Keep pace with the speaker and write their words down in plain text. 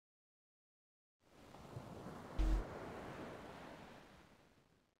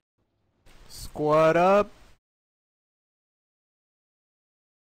Squad up.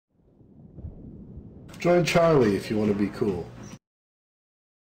 Join Charlie if you want to be cool.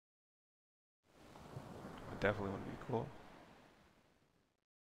 I definitely want to be cool.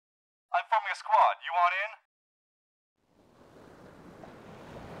 I'm forming a squad. You want in?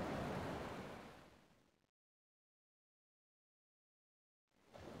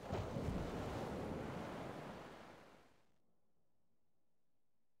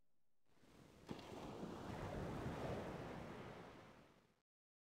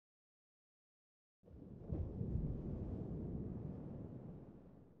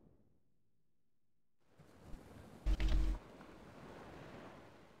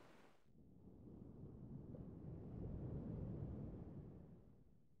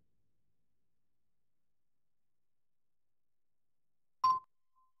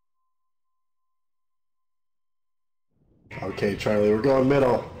 Okay, Charlie, we're going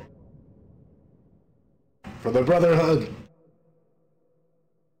middle. For the Brotherhood.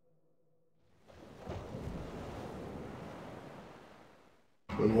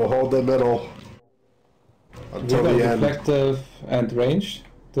 And we'll hold the middle until the end. Reflective and range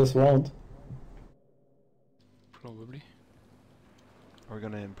this round. Probably. Are we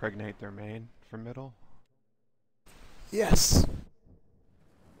gonna impregnate their main from middle? Yes!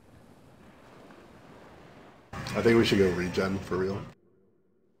 I think we should go regen for real.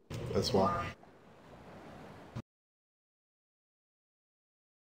 As well.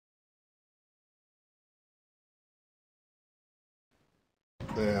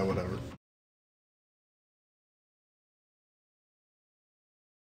 Yeah, whatever.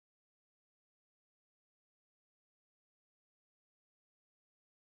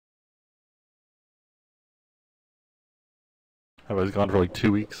 I was gone for like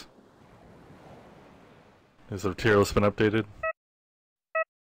 2 weeks. Has the tier list been updated?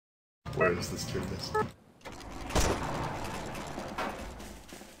 Where is this tier list? Bet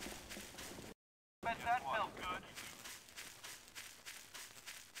that felt good.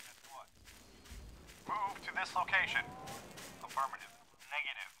 Guess what? Move to this location. Affirmative.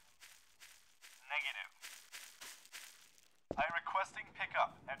 Negative. Negative. I'm requesting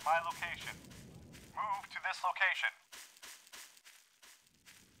pickup at my location. Move to this location.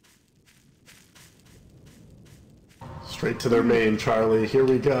 Straight to their main, Charlie. Here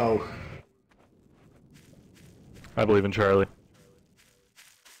we go. I believe in Charlie.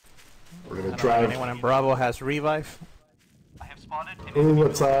 We're gonna I don't know drive. if anyone in Bravo has revive. I have spotted an Ooh, enemy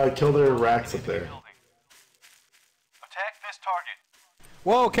let's building. kill their racks up there. Building. Attack this target.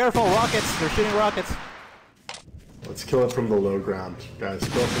 Whoa, careful, rockets! They're shooting rockets. Let's kill it from the low ground. Guys,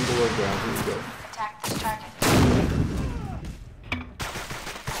 kill it from the low ground. Here we go. Attack this target.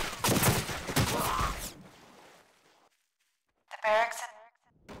 The barracks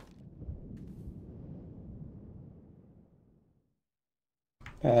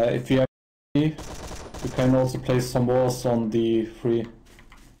If you have you can also place some walls on the free.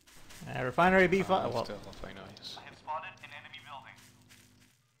 Refinery B5. Well, I have spotted an enemy building.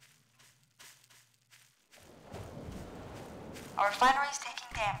 Our refinery is taking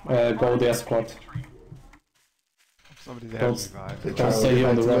damage. Go the escort. somebody there Don't- has revive. Okay, Don't Charlie, stay get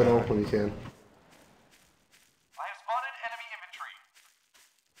on back the to road. middle when you can. I have spotted enemy infantry.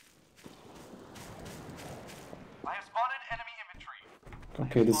 I have spotted enemy infantry.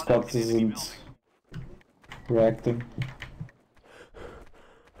 Okay, the squad isn't reacting.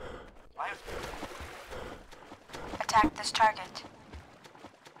 I have Attack this target.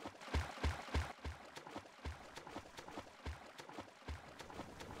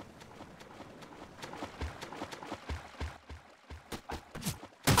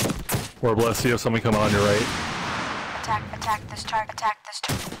 Or bless you if somebody coming on your right. Attack this target. Attack this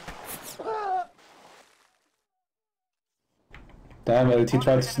target. Damn it, he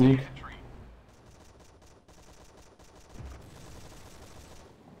tried to sneak.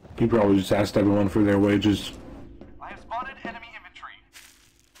 He probably just asked everyone for their wages. I have spotted enemy infantry.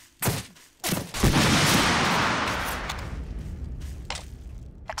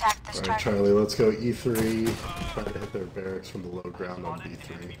 Attack this Alright, target. Charlie, let's go E3. Try to hit their barracks from the low ground on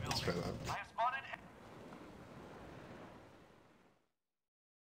B3. Let's try that. I have spotted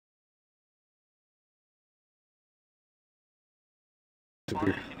To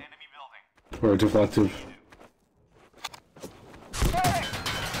be, an enemy building. or deflective.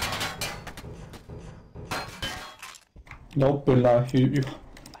 Nope, Bulla, you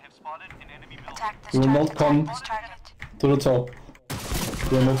I have spotted an enemy building. Attack this You will target. not come. Attack this target. to the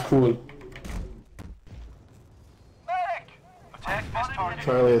top. You're not cool. Medic! Attack this target.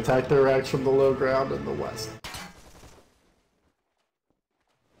 Charlie, attack their racks from the low ground in the west.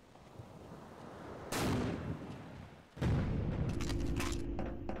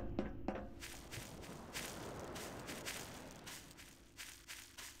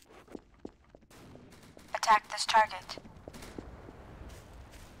 Attack this target.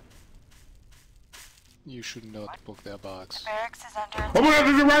 You should not book their box. Barracks is under Oh my god,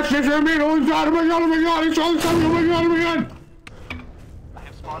 there's a rat station in me! Oh my god, oh my god, oh my god, it's all the time, oh my god, oh my god! I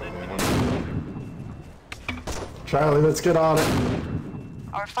have spotted an Charlie, let's get on it.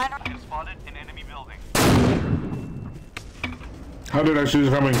 Our final. I have spotted an enemy building. How did I see this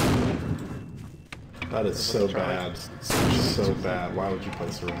coming? That is so bad. So bad. Why would you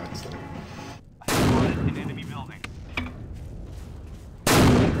place a racks there? I have spotted an enemy building.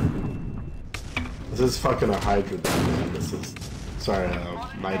 This is fucking a Hydra deck, man. This is... Sorry,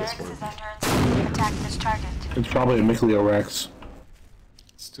 Midas Barracks word. is under attack. Attack this target. It's probably a Mikleo Rex.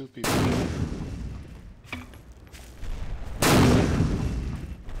 It's 2 people.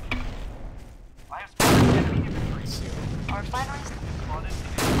 I have spotted enemy infantry. Our final. Spotted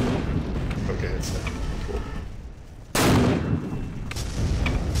an enemy. Okay, it's there. Cool.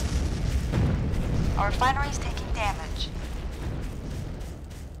 Our refinery is taking damage.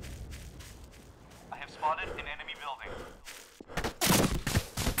 I have spotted an enemy building.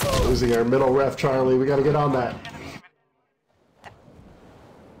 Oh, losing our middle ref, Charlie. We gotta get on that. Enemy infantry.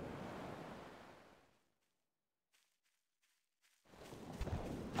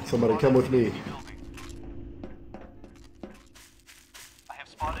 Somebody come with me. Building. I have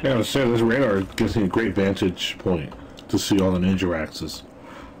spotted Yeah, I was saying, this radar gives me a great vantage point to see all the ninja axes.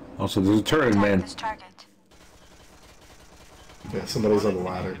 Also, there's a turret, Attack man. this target. Yeah, somebody's on the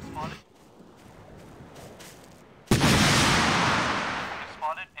ladder. spotted. I have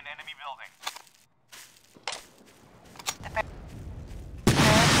spotted an enemy building.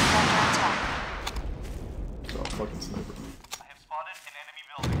 Barracks is under attack. Oh, fucking sniper. I have spotted an enemy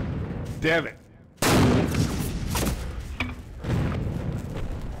building. Damn it!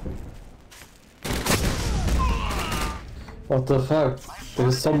 What the fuck?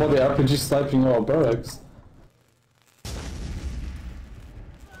 There's somebody RPG sniping our barracks.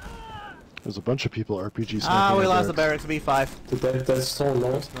 There's a bunch of people RPG sniping. Ah, we our lost the barracks. barracks, B5. That's so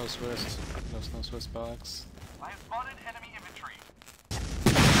low. Northwest. Northwest barracks. I have spotted enemy infantry.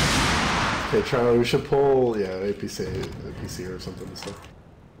 Okay, Charlie, we should pull, yeah, APC or something and stuff.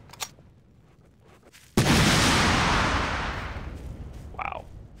 Wow.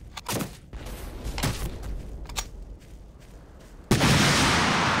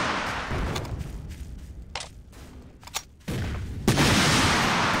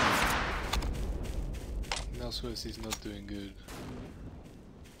 Northwest is not doing good.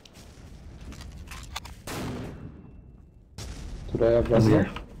 Do they have I'm here.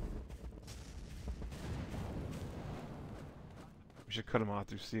 Lesnar? We should cut him off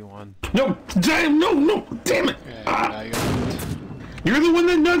through C1. No! Damn! No! No! Damn it! Yeah, Ah, now you're... you're the one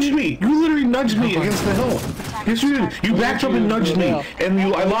that nudged me! You literally nudged me against the hill! Yes, you did! You backed up and nudged me! And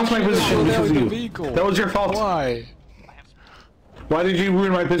I lost my position because of you! That was your fault! Why? Why did you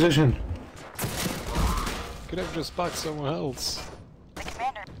ruin my position? Could have just backed somewhere else. The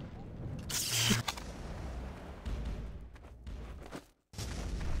commander.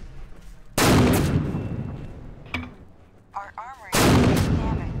 Our armory is taking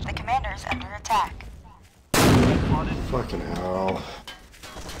damage. The commander is under attack. Fucking hell.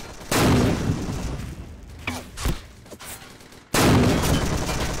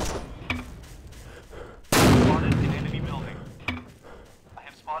 Spotted an enemy building. I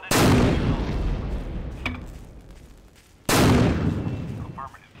have spotted an enemy building.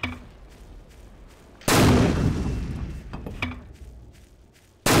 Affirmative.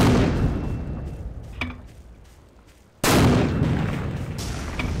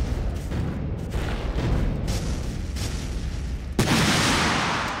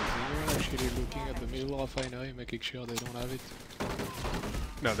 You're actually looking at the middle refinery, making sure they don't have it.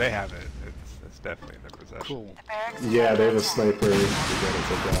 No, they have it. It's definitely in their possession. Cool. The barracks is Yeah, under they have a attack. sniper. We gotta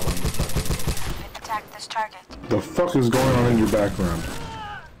take that on the fucking... Attack this target. The fuck is going on in your background?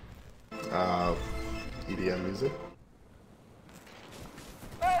 EDM music.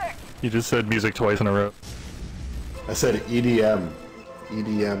 You just said music twice in a row. I said EDM.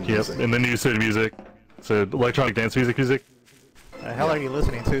 EDM Yep, music. and then you said music. Said electronic dance music. The hell are you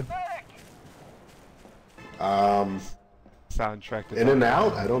listening to? Soundtrack to In and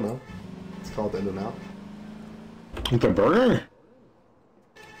Out? I don't know. It's called In and Out. With the burger?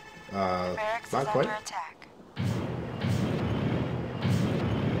 Barracks Not is quite. under attack.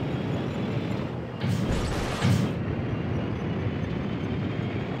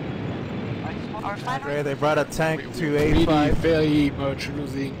 Our refinery. Okay, they brought a tank to Really A5. very much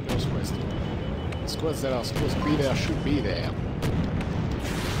losing Northwest. Squads that are supposed to be there should be there.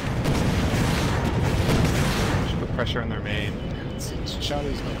 Should put pressure on their main. Since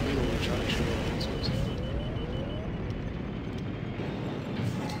Charlie's not middle, Charlie should have Northwest.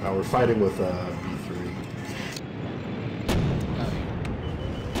 We're fighting with B3.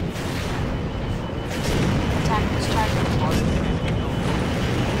 Attack this target.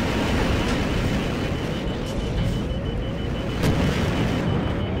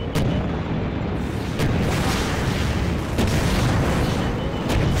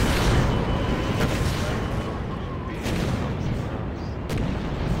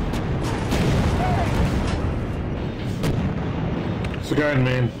 It's the guy in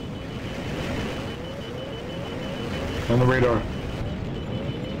main. On the radar.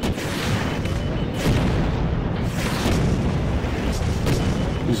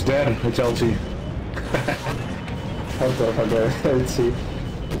 He's dead. It's LT. What the fuck, let's see.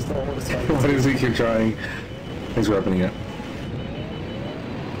 What is he keep trying? Thanks for opening it.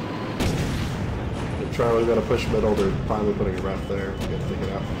 Charlie, we gotta push middle. They're finally putting a ref there. We gotta take it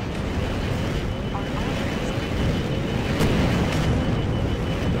out.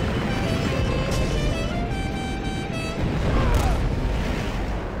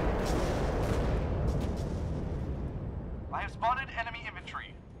 I have spotted enemy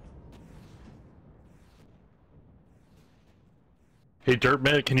infantry. Hey,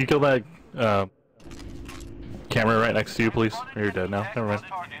 Dirtmit, can you kill that camera right next to you, please? Or you're dead now. Never mind.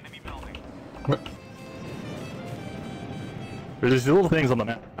 Target enemy building. There's these little things on the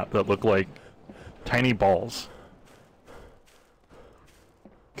map that look like tiny balls.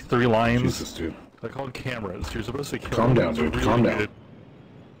 3 lines. Jesus, dude. They're called cameras. You're supposed to kill Calm them. down, dude. It's Calm really down.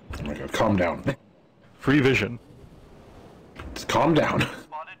 Oh my god, calm down. Free vision. Just calm down.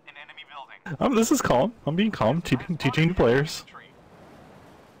 Spotted an enemy building. This is calm. I'm being calm. Teaching the players.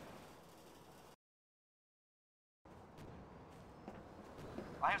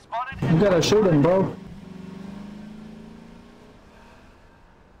 I have spotted You enemy. gotta shoot him, bro.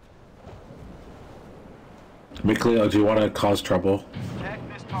 Mikhail, do you want to cause trouble?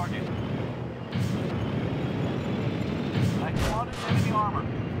 Protect this target. I spotted enemy armor.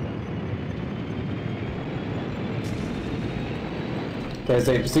 There's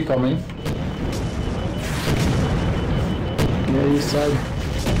APC coming. Yeah, east side.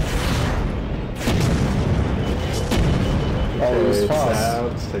 Oh, it was It's fast.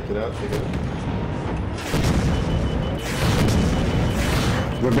 out. Take it out. Take it out.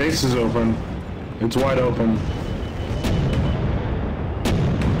 The base is open. It's wide open.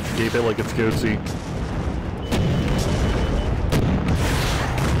 Gape it like it's goatsy.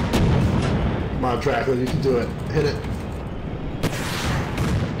 Come on, Trackler, you can do it. Hit it.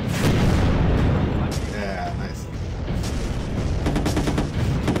 Yeah, nice.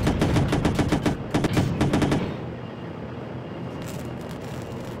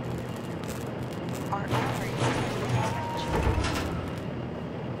 Our armory is damaged.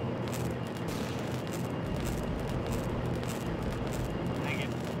 Dang it.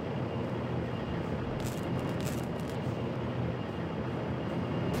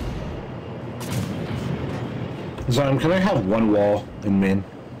 Zion, can I have one wall in main?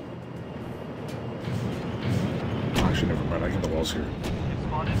 Actually, never mind. I get the walls here. I've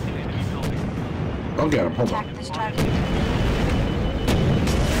spotted an enemy building. I'll get him. Hold on. Attack this target.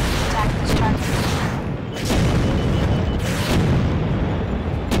 Attack this target.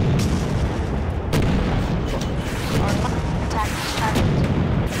 Attack this target.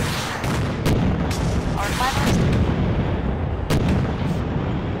 Our finalist.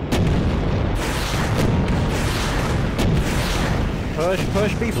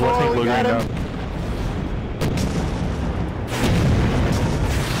 Push There's one before tank we low got going him. down.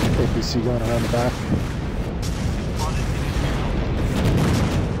 APC going around the back.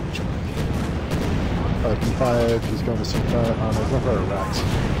 B5, he's going to C5. He's going for a Rex.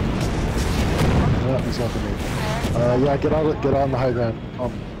 Yeah, he's going for me. Yeah, get on the high ground.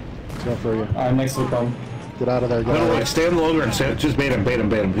 He's going for you. I'm next to come. Get out of there. Get No, out no, of wait. Stay on the low ground. Just bait him. Bait him.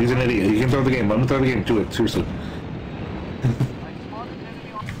 Bait him. He's an idiot. He can throw the game. Let him throw the game. Do it. Seriously.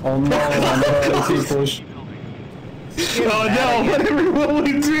 Oh no, another AT push. Oh no! Whatever will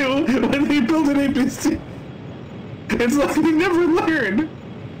we do when they build an APC? It's like they never learn.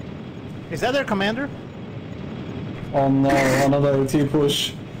 Is that their commander? Oh no, another AT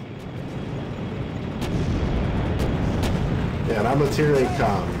push. Yeah, and I'm a tier 8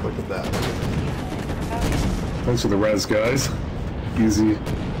 com. Look at that. Thanks for the res, guys. Easy.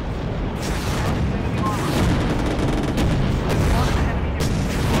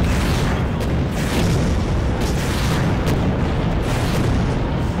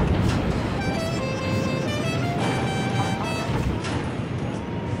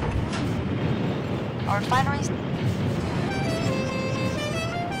 Our refineries.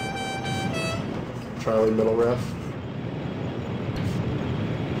 Charlie middle ref.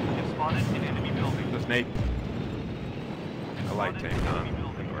 Snape. A light tank on in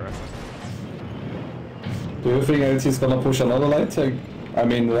the rest. Do you think LT's gonna push another light tank? I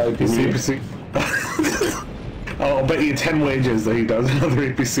mean, the APC? I'll bet you 10 wages that he does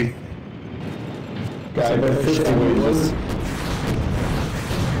another APC. I bet 50 wages.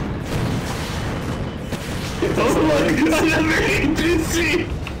 Oh my god, another APC!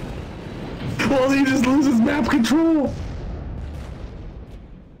 Well, he just loses map control.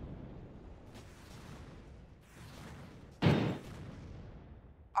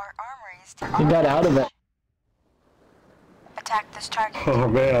 Our armories to He got out of it. attack this target. Oh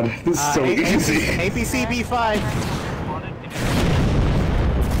man, this is so easy. APC B5.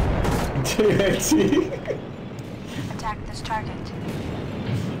 TNT. Attack this target.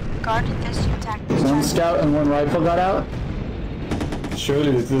 Guard this. Attack this One target. scout and one rifle got out.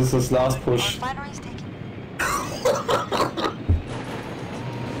 Surely this is his last push. Refineries taken.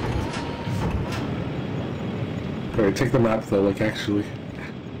 Alright, take the map though, like actually.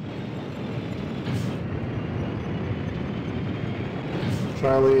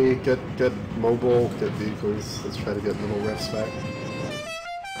 Charlie, get mobile, get vehicles. Let's try to get middle refs back.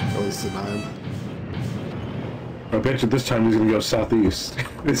 At least deny him. I bet you this time he's gonna go southeast,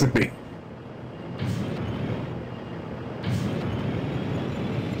 isn't he?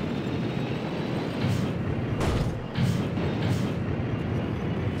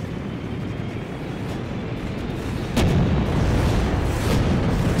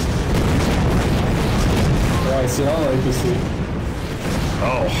 Right, see now APC.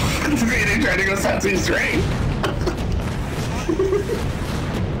 Oh, they're trying to go southeast, right?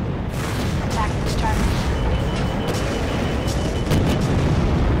 Attack this target.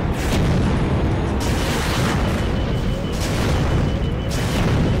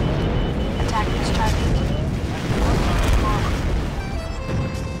 Attack this target.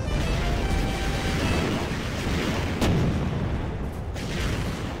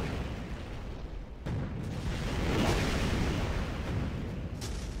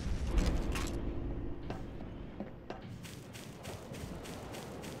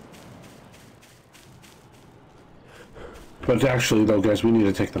 But actually though, guys, we need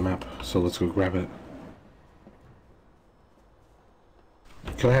to take the map, so let's go grab it.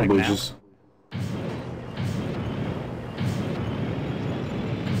 Go ahead, Bridges. I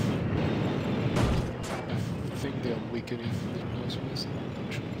think they're weakening the northwest.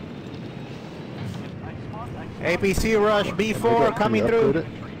 APC rush B4 coming through.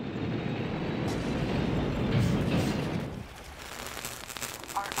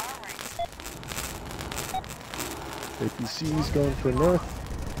 Our armories. APC's going for north.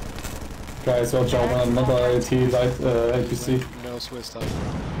 Guys, watch out on another AT light APC. Northwest high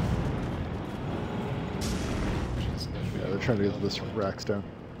ground. Yeah, they're trying to get this racks down.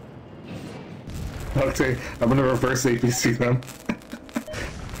 Okay, I'm gonna reverse APC them.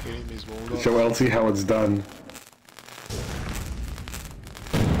 Getting these walled off. Show LT how it's done.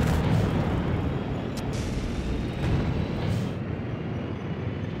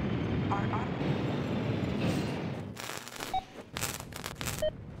 Our armories.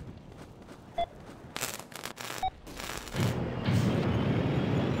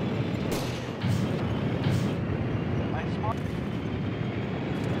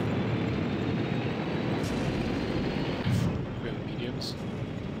 We have mediums.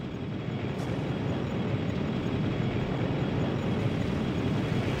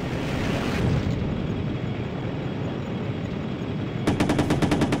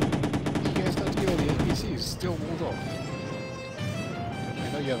 You guys don't kill the NPCs, still walled off.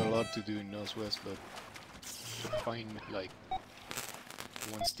 I know you have a lot to do in Northwest, but find like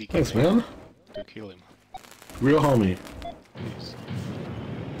one sticky Thanks, thing man. to kill him, Real homie. please.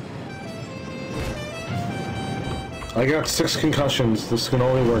 I got 6 concussions. This can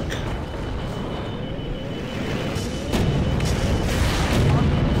only work.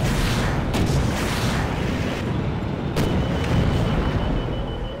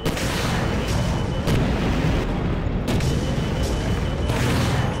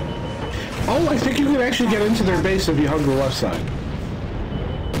 Oh, I think you can actually get into their base if you hug the left side.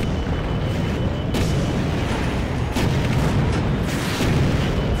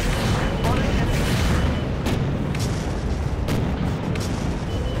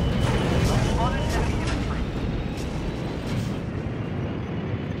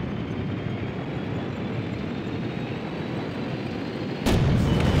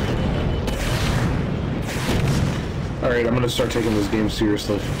 Alright, I'm gonna start taking this game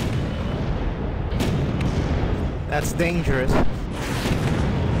seriously. That's dangerous.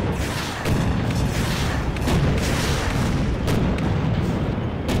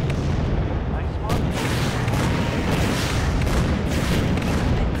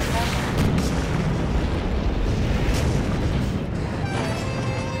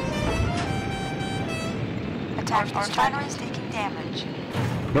 Attack this refinery is taking damage.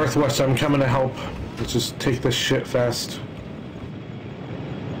 Northwest, I'm coming to help. Let's just take this shit fast.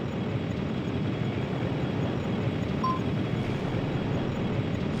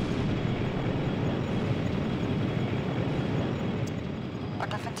 Our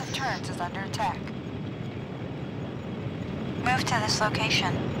defensive turret is under attack. Move to this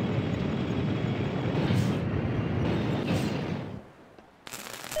location.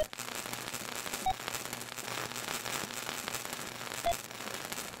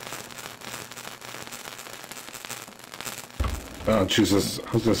 Oh, Jesus.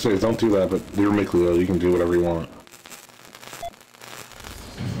 I was gonna say, don't do that, but you're Mikleo. You can do whatever you want.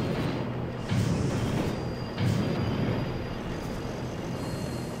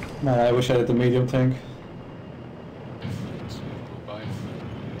 Man, I wish I had the medium tank. Bye.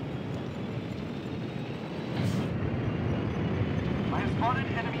 I have spotted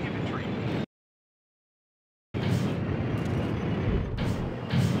enemy infantry.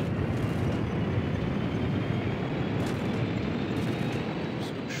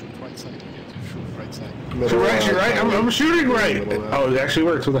 Shoot right side again. Shoot right side. Middle You're actually right. I'm shooting right. Middle left. Oh, it actually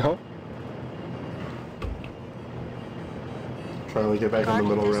works. What the hell? Charlie, get back on the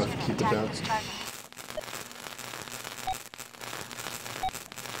middle Guarding ref. this Keep it unit, down. attack this target.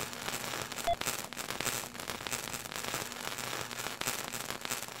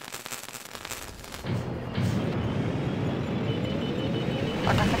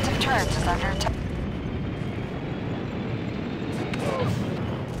 Our defensive turret is under attack.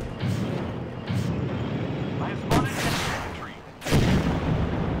 I have spotted enemy infantry.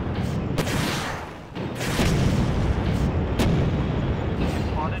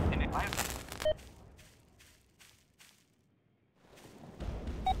 Spotted enemy. I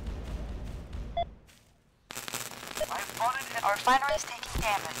have spotted enemy. Our refinery is taking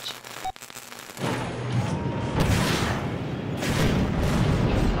damage.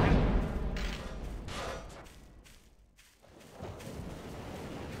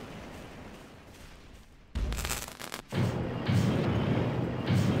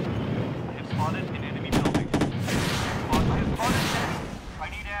 I have spotted an enemy building. I have spotted enemy. I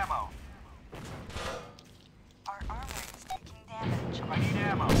need ammo. Our armor is taking damage. I need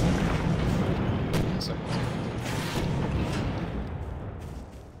ammo. Yes, I can.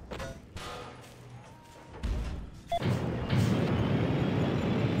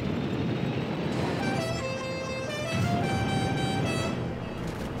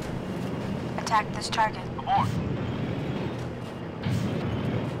 Attack this target. Abort.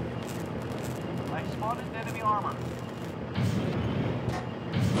 I spotted enemy armor.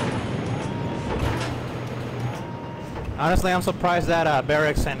 Honestly, I'm surprised that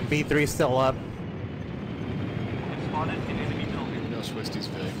barracks and B3 is still up. I have spotted an enemy building. Northwest is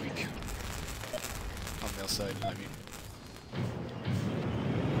very weak. On their side, I mean.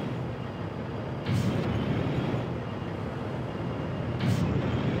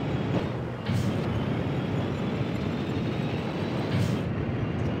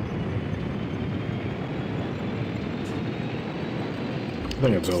 I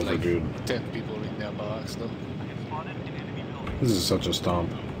think it's over, Like dude. 10 people in their barracks though. I have spotted an enemy building. This is such a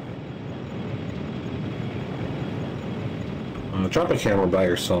stomp. Drop a camera by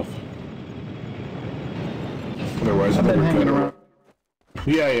yourself. Otherwise, I've been we're hanging good. around.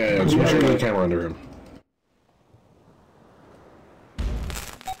 Yeah. Just make sure there's a camera under him.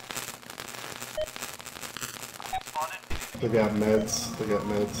 I have spotted an They got meds. They got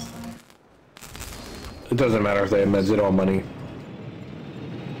meds. It doesn't matter if they have meds, they don't have money.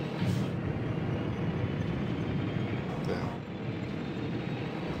 Yeah.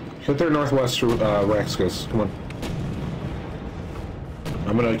 Hit their northwest Rex, guys. Come on.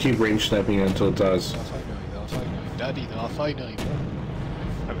 I'm gonna keep range sniping it until it does. They're fighting. Daddy, they're fighting.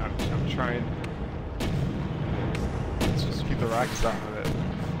 I'm trying. Let's just keep the rockets out of it.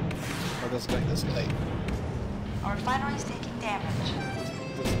 Oh, this guy. Our refinery is taking damage.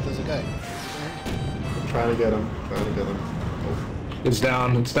 There's a guy. I'm trying to get him. Oh. It's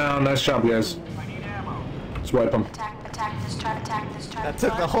down. Nice job, guys. I need ammo. Let's wipe them. Attack this target. Attack this target. That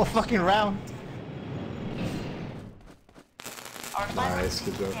took the whole fucking round. Our refinery Nice, is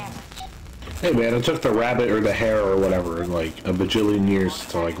good taking job. damage. Hey man, it took the rabbit or the hare or whatever like a bajillion years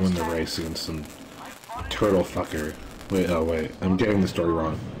to like win the race against some turtle fucker. Wait, I'm getting the story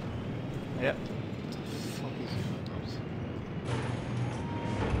wrong. Yep. Fuck is he?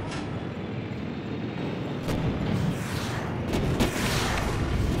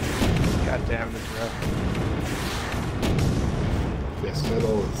 God damn this ref. This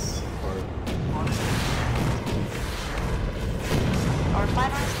middle is hard. Our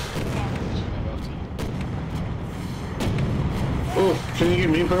refinery is taking damage. Oh, can you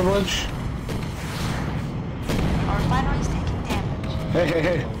give me privilege? Our refinery's taking damage. Hey, hey,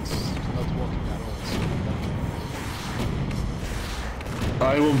 hey. No, it's not working at all. So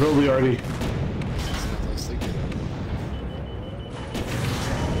I will build the RD. it's not as thinking.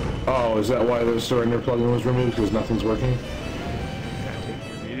 Oh, is that why the surrender plugin was removed? Because nothing's working? Can I take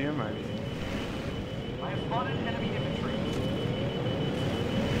your medium? I mean, I have spotted enemy infantry.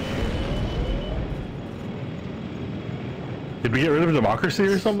 Did we get rid of democracy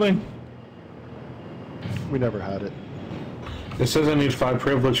or something? We never had it. It says I need 5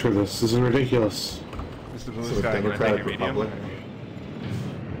 privilege for this. This is ridiculous. Mr. Blue So the Sky, can I take Democratic your medium? Republic.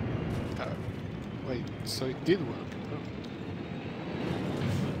 Wait, so it did work.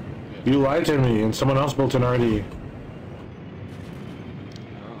 You lied to me, and someone else built an RD.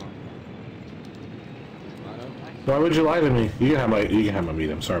 Why would you lie to me? You can have my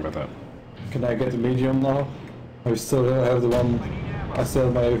medium. Sorry about that. Can I get the medium now? I still have the one. I still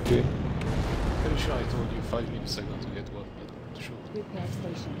have my AFP. Pretty sure I told you 5 minutes ago to get one, but sure. Repair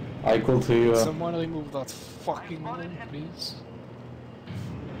station. Equal to you. Someone remove that fucking one, please.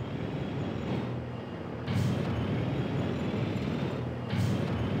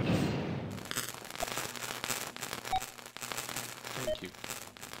 Thank you.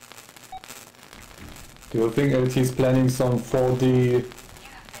 Do you think LT is planning some 4D You have been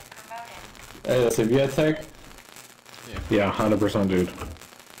promoted. severe attack? Yeah, 100%, dude.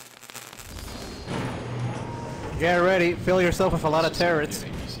 Get ready. Fill yourself with a lot of turrets.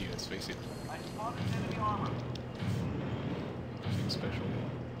 ABC, let's face it. I spotted enemy armor. Nothing special.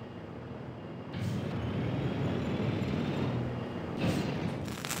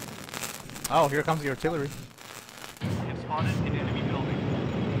 Oh, here comes the artillery. I have spotted an enemy building.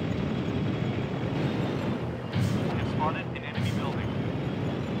 I have spotted an enemy building.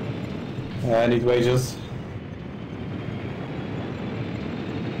 I need wages.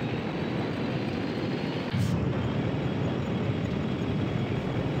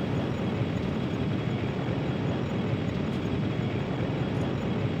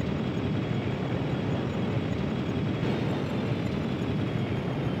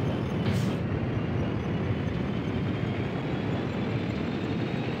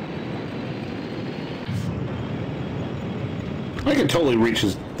 I could totally reach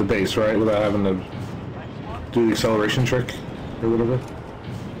the base, right? Without having to do the acceleration trick or whatever.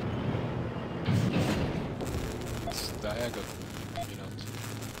 It's diagonal, you know.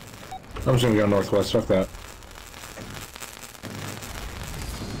 I'm just gonna go northwest. Fuck that.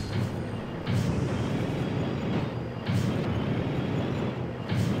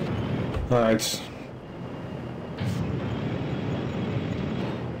 Alright.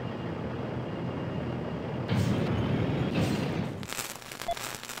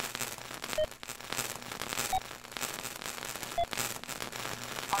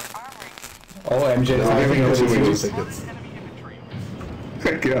 Oh, MJ is I giving think us it's wages. tickets. Enemy infantry.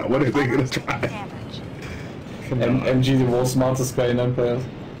 Heck yeah, what are they gonna Taking try? damage. MG, the world's smartest guy in Empire.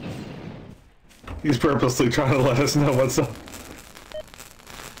 He's purposely trying to let us know what's up.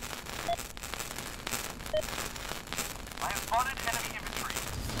 I have spotted enemy infantry.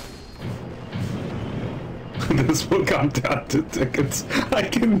 This will come down to tickets. I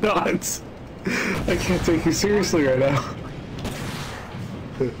cannot. I can't take you seriously right now.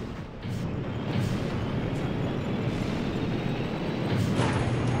 I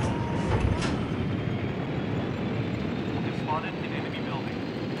have spotted an enemy building.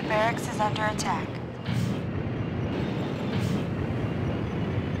 The barracks is under attack.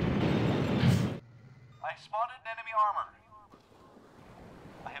 I spotted an enemy armor.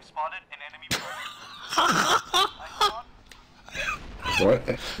 I have spotted an enemy building. I spot What?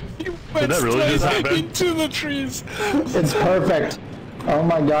 Did that really just happen? Into the trees! It's perfect. Oh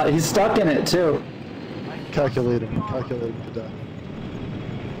my god, he's stuck in it too. Calculate him to death.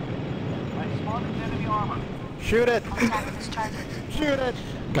 I spotted enemy armor. Shoot it! Attack this target. Shoot it!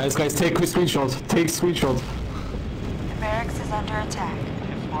 Guys, take screenshot. Take screenshot. The barracks is under attack. I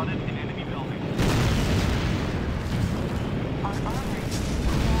have spotted an enemy building. Our armory is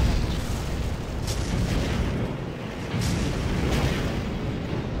taking damage.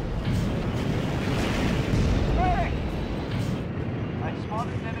 Hey! I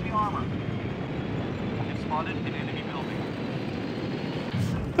spotted enemy armor. I have spotted an enemy building.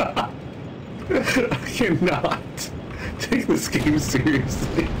 I cannot take this game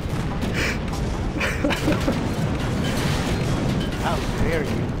seriously. How dare you?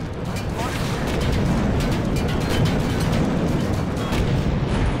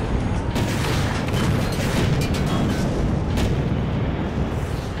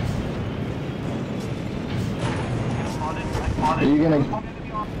 you gonna...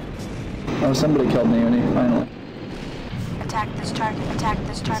 Oh, somebody killed me, Uni, finally. Attack this target. Attack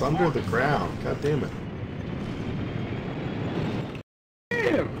this It's target. under the ground. God damn it.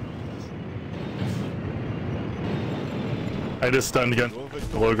 I just stunned again.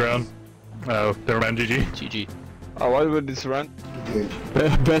 The low ground. Oh, never mind, GG. GG. Oh, why would this run?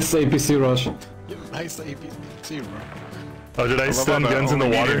 Best APC rush. Nice APC, bro. Oh, did I stun guns in the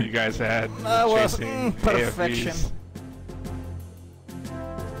water? You guys had That was chasing perfection. AFVs.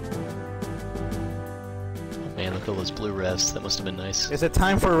 Oh, man, look at all those blue revs. That must have been nice. Is it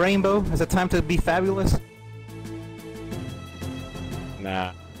time for a rainbow? Is it time to be fabulous?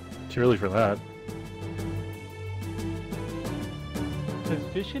 Nah. Too early for that. Has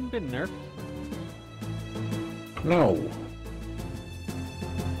Vision been nerfed? No.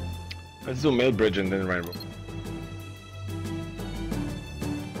 Let's do male bridge and then rainbow.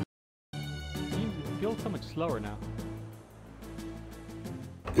 It feels so much slower now.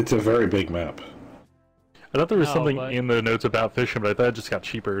 It's a very big map. I thought there was No, something but- in the notes about fishing, but I thought it just got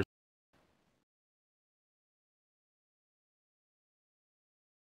cheaper.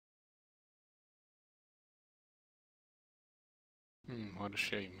 What a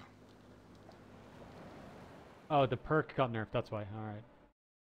shame. Oh, the perk got nerfed, that's why. Alright.